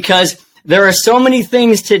said, because there are so many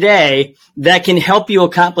things today that can help you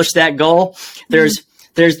accomplish that goal. There's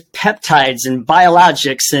peptides and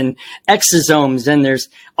biologics and exosomes, and there's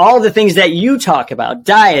all the things that you talk about,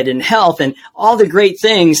 diet and health and all the great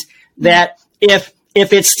things that if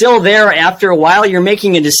it's still there after a while, you're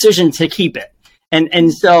making a decision to keep it.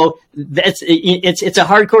 And so it's a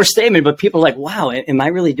hardcore statement, but people are like, wow, am I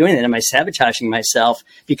really doing that? Am I sabotaging myself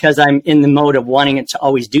because I'm in the mode of wanting it to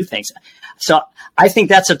always do things? So I think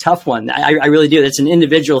that's a tough one. I really do. That's an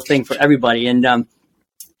individual thing for everybody. And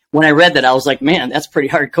when I read that, I was like, man, that's pretty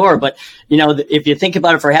hardcore. But if you think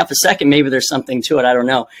about it for half a second, maybe there's something to it. I don't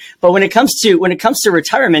know. But when it comes to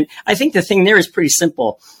retirement, I think the thing there is pretty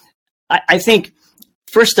simple. I think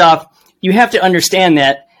first off, you have to understand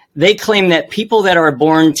that they claim that people that are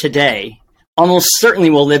born today almost certainly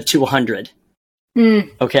will live to 100.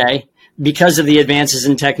 Okay, because of the advances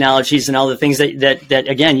in technologies and all the things that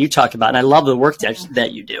again you talk about, and I love the work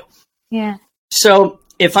that you do. Yeah. So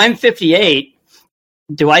if I'm 58.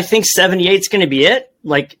 Do I think 78 is going to be it?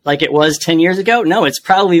 Like it was 10 years ago? No, it's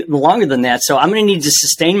probably longer than that. So I'm going to need to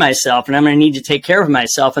sustain myself, and I'm going to need to take care of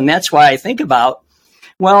myself. And that's why I think about,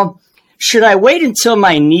 well, should I wait until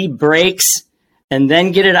my knee breaks and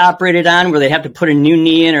then get it operated on, where they have to put a new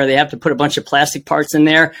knee in or they have to put a bunch of plastic parts in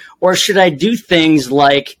there? Or should I do things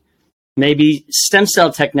like maybe stem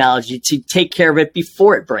cell technology to take care of it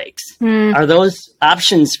before it breaks? Are those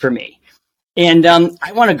options for me? And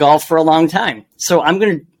I want to golf for a long time. So I'm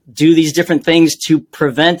going to do these different things to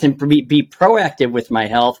prevent and be proactive with my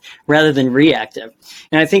health rather than reactive.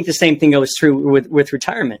 And I think the same thing goes through with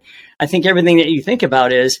retirement. I think everything that you think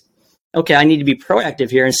about is, okay, I need to be proactive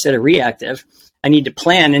here instead of reactive. I need to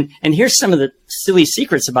plan. And here's some of the silly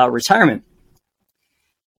secrets about retirement.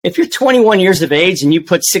 If you're 21 years of age and you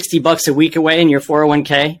put $60 a week away in your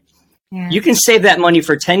 401k, you can save that money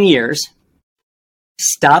for 10 years,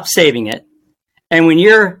 stop saving it. And when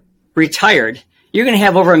you're retired, you're going to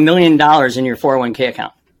have over $1 million in your 401k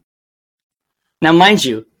account. Now, mind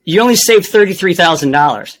you, you only saved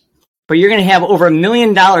 $33,000, but you're going to have over $1 million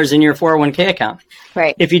in your 401k account.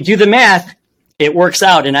 Right. If you do the math, it works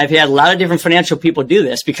out. And I've had a lot of different financial people do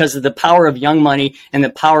this because of the power of young money and the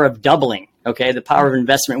power of doubling. Okay. The power of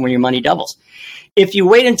investment when your money doubles. If you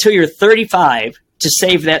wait until you're 35 to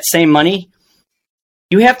save that same money,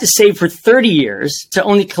 you have to save for 30 years to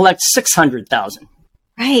only collect $600,000.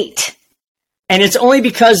 Right. And it's only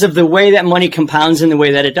because of the way that money compounds and the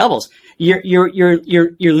way that it doubles. You're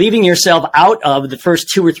leaving yourself out of the first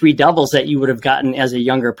 2 or 3 doubles that you would have gotten as a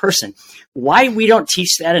younger person. Why we don't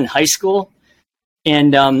teach that in high school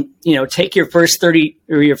and take your first 30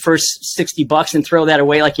 or your first $60 and throw that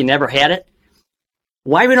away like you never had it?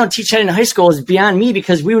 Why we don't teach that in high school is beyond me,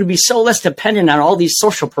 because we would be so less dependent on all these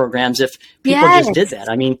social programs if people just did that.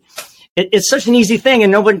 I mean, it's such an easy thing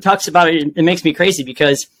and nobody talks about it. It makes me crazy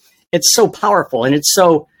because it's so powerful and it's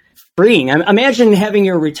so freeing. Imagine having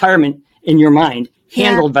your retirement in your mind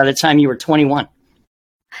handled by the time you were 21.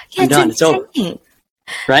 Yeah, done. It's insane. It's over.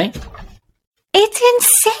 Right? It's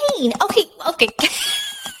insane. Okay.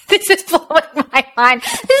 This is blowing my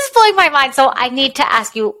mind. So I need to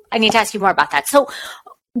ask you more about that. So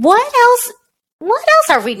what else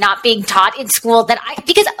are we not being taught in school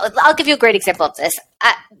because I'll give you a great example of this.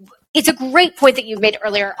 It's a great point that you made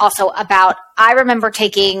earlier also about, I remember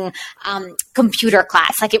taking computer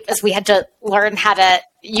class. Like we had to learn how to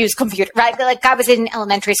use computer, right? Like I was in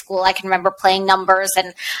elementary school. I can remember playing numbers,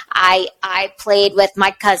 and I played with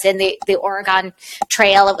my cousin, the Oregon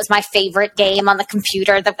Trail. It was my favorite game on the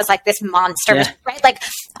computer. That was like this monster, right? Like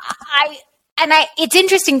it's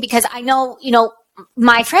interesting because I know,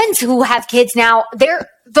 my friends who have kids now,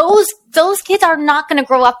 those kids are not going to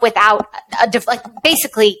grow up without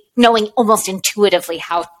basically knowing almost intuitively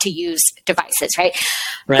how to use devices, right?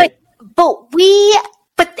 Right.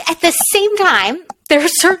 But at the same time, there are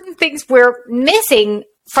certain things we're missing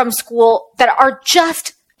from school that are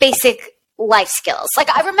just basic life skills.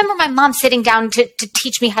 Like I remember my mom sitting down to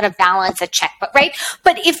teach me how to balance a checkbook, right?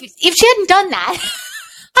 But if she hadn't done that,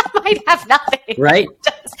 I might have nothing. Right.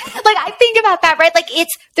 Like I think about that, right? Like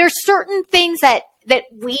there's certain things that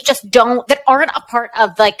we just don't, that aren't a part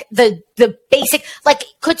of like the basic, like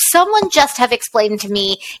could someone just have explained to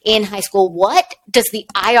me in high school, what does the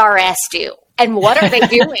IRS do? And what are they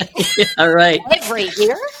doing? All right. Every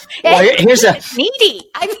year? Well, here's a needy.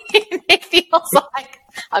 I mean, it feels like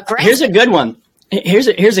aggressive. Here's a good one. Here's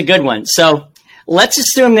a good one. So let's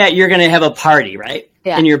assume that you're going to have a party, right?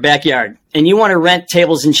 Yeah. In your backyard, and you want to rent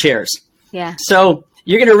tables and chairs. Yeah. So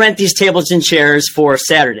you're going to rent these tables and chairs for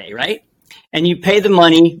Saturday, right? And you pay the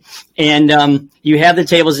money, and you have the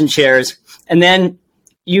tables and chairs, and then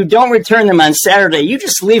you don't return them on Saturday. You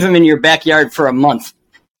just leave them in your backyard for a month.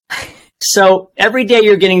 So every day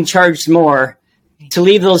you're getting charged more to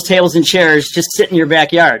leave those tables and chairs just sit in your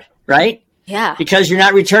backyard, right? Yeah. Because you're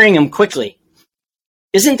not returning them quickly.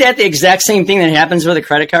 Isn't that the exact same thing that happens with a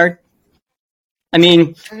credit card? I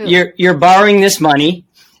mean, you're borrowing this money,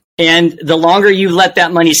 and the longer you let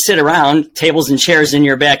that money sit around, tables and chairs in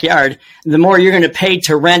your backyard, the more you're going to pay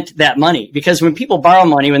to rent that money. Because when people borrow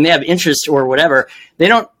money, when they have interest or whatever, they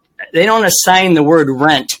don't assign the word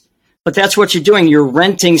rent. But that's what you're doing. You're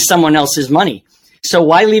renting someone else's money. So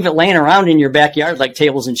why leave it laying around in your backyard like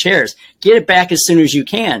tables and chairs? Get it back as soon as you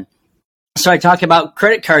can. So I talk about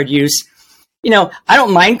credit card use. I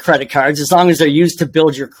don't mind credit cards as long as they're used to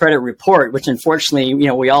build your credit report, which unfortunately,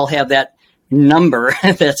 we all have that number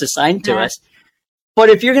that's assigned to us. But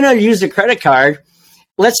if you're going to use a credit card,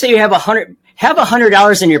 let's say you have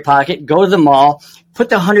 $100 in your pocket, go to the mall, put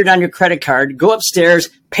the 100 on your credit card, go upstairs,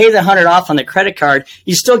 pay the 100 off on the credit card.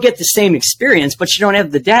 You still get the same experience, but you don't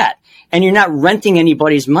have the debt, and you're not renting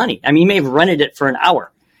anybody's money. I mean, you may have rented it for an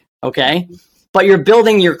hour, okay? But you're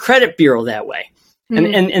building your credit bureau that way.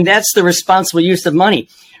 And that's the responsible use of money.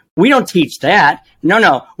 We don't teach that.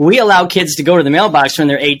 No. We allow kids to go to the mailbox when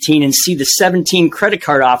they're 18 and see the 17 credit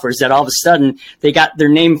card offers that all of a sudden they got their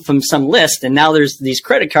name from some list, and now there's these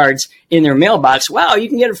credit cards in their mailbox. Wow, you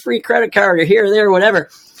can get a free credit card or here or there, whatever.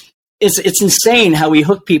 It's insane how we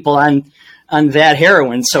hook people on that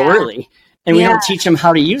heroin so early, and we don't teach them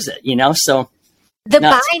how to use it, so. The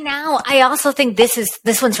buy now, I also think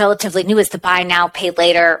this one's relatively new, is the buy now, pay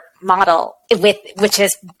later model, which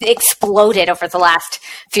has exploded over the last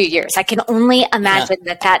few years. I can only imagine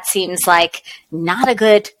that seems like not a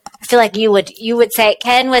good. I feel like you would say,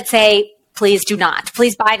 Ken would say, please do not.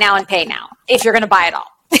 Please buy now and pay now if you're going to buy it all.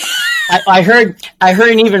 I heard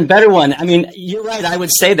an even better one. I mean, you're right. I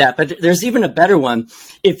would say that, but there's even a better one.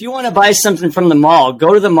 If you want to buy something from the mall,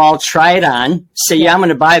 go to the mall, try it on, say, I'm going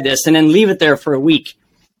to buy this, and then leave it there for a week.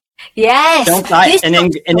 Yes. Don't buy it. And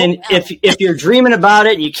then if you're dreaming about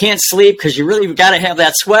it and you can't sleep because you really got to have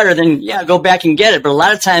that sweater, then go back and get it. But a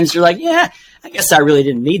lot of times you're like, I guess I really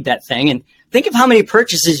didn't need that thing. And think of how many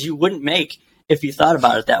purchases you wouldn't make if you thought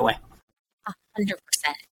about it that way. 100%.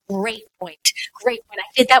 Great point. I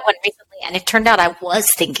did that one recently, and it turned out I was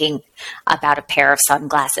thinking about a pair of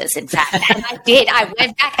sunglasses, in fact. And I did. I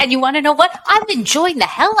went back, and you want to know what? I'm enjoying the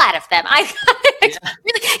hell out of them.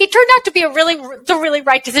 It turned out to be the really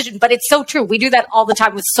right decision, but it's so true. We do that all the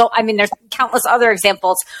time. There's countless other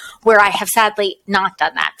examples where I have sadly not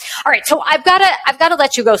done that. All right, so I've got to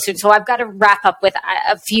let you go soon. So I've got to wrap up with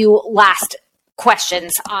a few last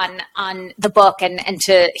questions on the book and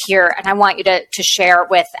to hear, and I want you to share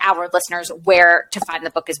with our listeners where to find the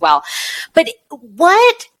book as well. But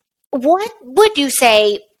what would you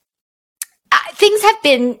say? Things have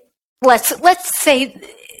been, let's say,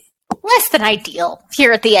 less than ideal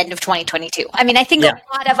here at the end of 2022. I mean, I think a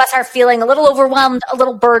lot of us are feeling a little overwhelmed, a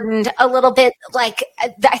little burdened, a little bit like,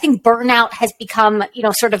 I think burnout has become,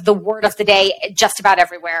 sort of the word of the day just about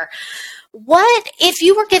everywhere. What if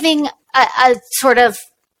you were giving a sort of,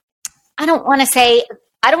 I don't want to say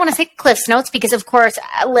Cliff's Notes, because of course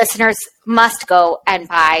listeners must go and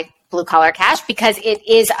buy Blue Collar Cash because it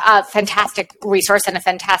is a fantastic resource and a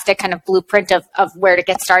fantastic kind of blueprint of where to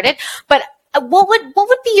get started. But what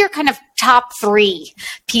would be your kind of top 3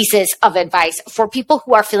 pieces of advice for people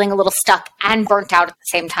who are feeling a little stuck and burnt out at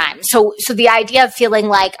the same time? So the idea of feeling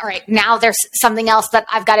like, all right, now there's something else that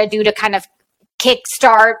I've got to do to kind of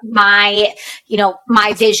kickstart my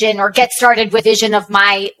vision, or get started with vision of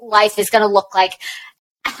my life is going to look like.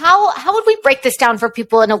 How would we break this down for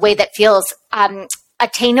people in a way that feels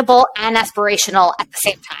attainable and aspirational at the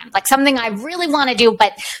same time? Like something I really want to do,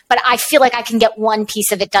 but I feel like I can get one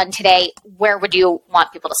piece of it done today. Where would you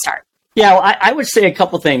want people to start? Yeah, well, I would say a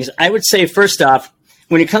couple things. I would say, first off,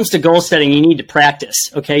 when it comes to goal setting, you need to practice.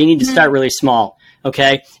 Okay, you need to start really small.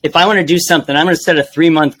 Okay, if I want to do something, I'm going to set a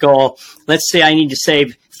 3-month goal. Let's say I need to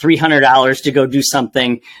save $300 to go do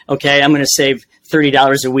something. Okay, I'm going to save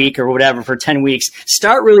 $30 a week or whatever for 10 weeks.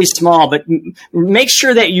 Start really small, but make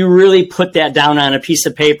sure that you really put that down on a piece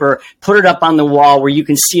of paper, put it up on the wall where you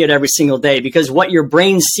can see it every single day, because what your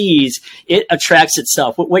brain sees, it attracts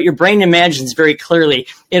itself. What your brain imagines very clearly,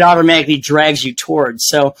 it automatically drags you towards.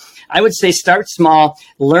 So I would say start small,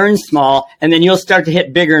 learn small, and then you'll start to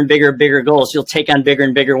hit bigger and bigger goals. You'll take on bigger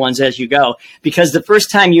and bigger ones as you go, because the first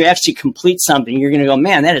time you actually complete something, you're going to go,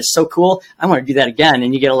 man, that is so cool. I want to do that again.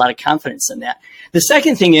 And you get a lot of confidence in that. The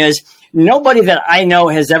second thing is, nobody that I know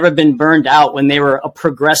has ever been burned out when they were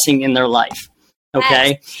progressing in their life.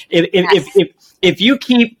 Okay. Yes. If you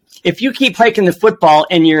keep hiking the football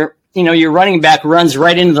and your running back runs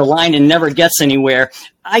right into the line and never gets anywhere,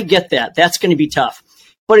 I get that. That's going to be tough.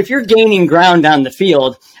 But if you're gaining ground on the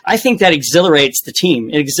field, I think that exhilarates the team.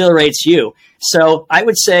 It exhilarates you. So I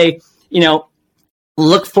would say,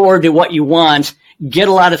 look forward to what you want, get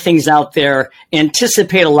a lot of things out there,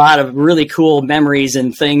 anticipate a lot of really cool memories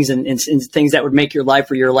and things and things that would make your life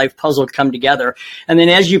or your life puzzle come together. And then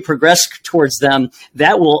as you progress towards them,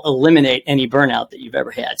 that will eliminate any burnout that you've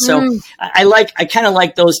ever had. So I kind of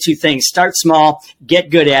like those two things. Start small, get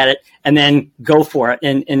good at it, and then go for it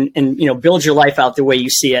and build your life out the way you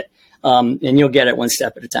see it. And you'll get it one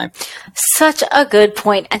step at a time. Such a good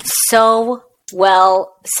point, and so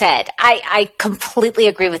well said. I completely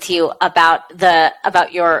agree with you about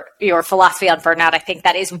your philosophy on burnout. I think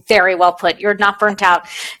that is very well put. You're not burnt out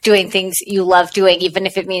doing things you love doing, even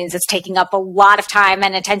if it means it's taking up a lot of time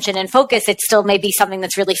and attention and focus. It still may be something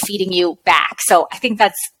that's really feeding you back. So I think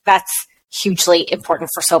that's hugely important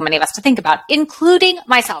for so many of us to think about, including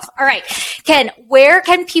myself. All right, Ken, where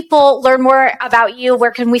can people learn more about you?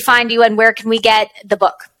 Where can we find you, and where can we get the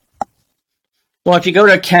book? Well, if you go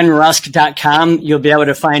to kenrusk.com, you'll be able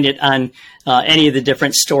to find it on any of the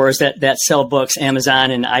different stores that sell books, Amazon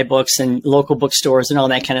and iBooks and local bookstores and all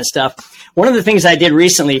that kind of stuff. One of the things I did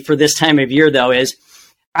recently for this time of year, though, is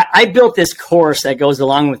I built this course that goes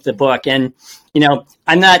along with the book. And,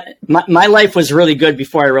 my life was really good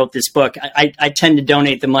before I wrote this book. I tend to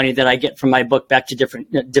donate the money that I get from my book back to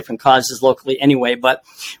different causes locally anyway. But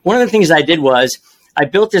one of the things I did was I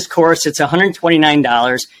built this course. It's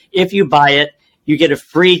 $129. If you buy it, you get a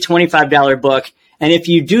free $25 book. And if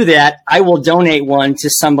you do that, I will donate one to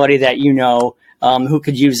somebody that who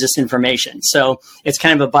could use this information. So it's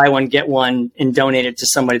kind of a buy one, get one, and donate it to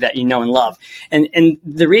somebody that you know and love. And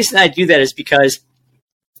the reason I do that is because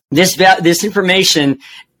this information,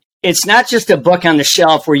 it's not just a book on the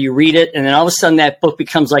shelf where you read it and then all of a sudden that book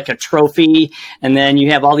becomes like a trophy, and then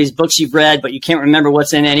you have all these books you've read, but you can't remember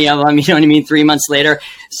what's in any of them, 3 months later.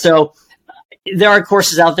 So there are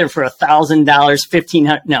courses out there for $1,000,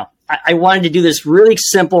 $1,500. No, I wanted to do this really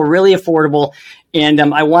simple, really affordable, and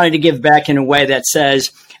I wanted to give back in a way that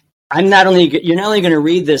says, you're not only going to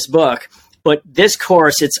read this book, but this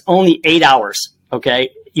course, it's only 8 hours.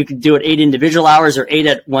 Okay, you can do it 8 individual hours or 8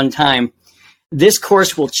 at one time. This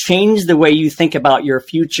course will change the way you think about your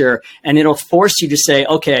future, and it'll force you to say,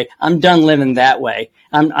 okay, I'm done living that way.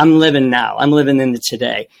 I'm living now. I'm living in the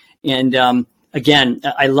today. And again,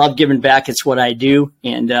 I love giving back. It's what I do.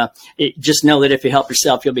 And just know that if you help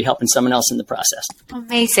yourself, you'll be helping someone else in the process.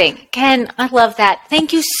 Amazing. Ken, I love that.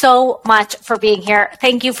 Thank you so much for being here.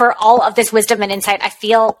 Thank you for all of this wisdom and insight. I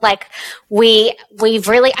feel like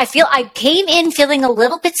I came in feeling a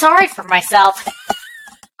little bit sorry for myself.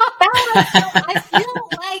 I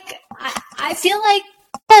feel like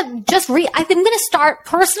I'm going to start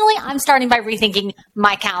personally. I'm starting by rethinking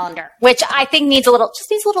my calendar, which I think needs a little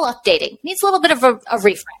updating, needs a little bit of a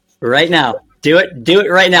refresh. Right now, do it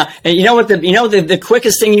right now. And you know what? The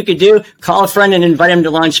quickest thing you could do: call a friend and invite him to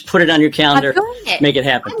lunch. Put it on your calendar. Make it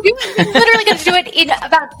happen. I'm literally going to do it in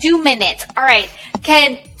about 2 minutes. All right,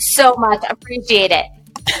 Ken, so much appreciate it.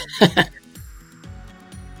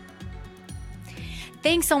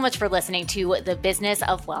 Thanks so much for listening to The Business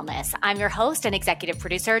of Wellness. I'm your host and executive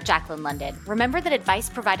producer, Jacqueline London. Remember that advice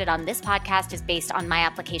provided on this podcast is based on my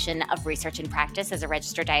application of research and practice as a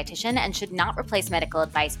registered dietitian and should not replace medical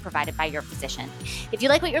advice provided by your physician. If you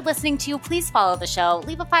like what you're listening to, please follow the show,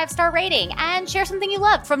 leave a 5-star rating, and share something you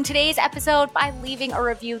loved from today's episode by leaving a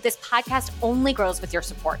review. This podcast only grows with your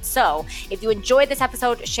support. So if you enjoyed this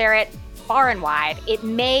episode, share it far and wide. It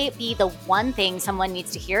may be the one thing someone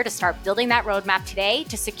needs to hear to start building that roadmap today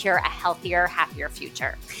to secure a healthier, happier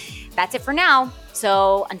future. That's it for now.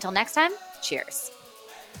 So until next time, cheers.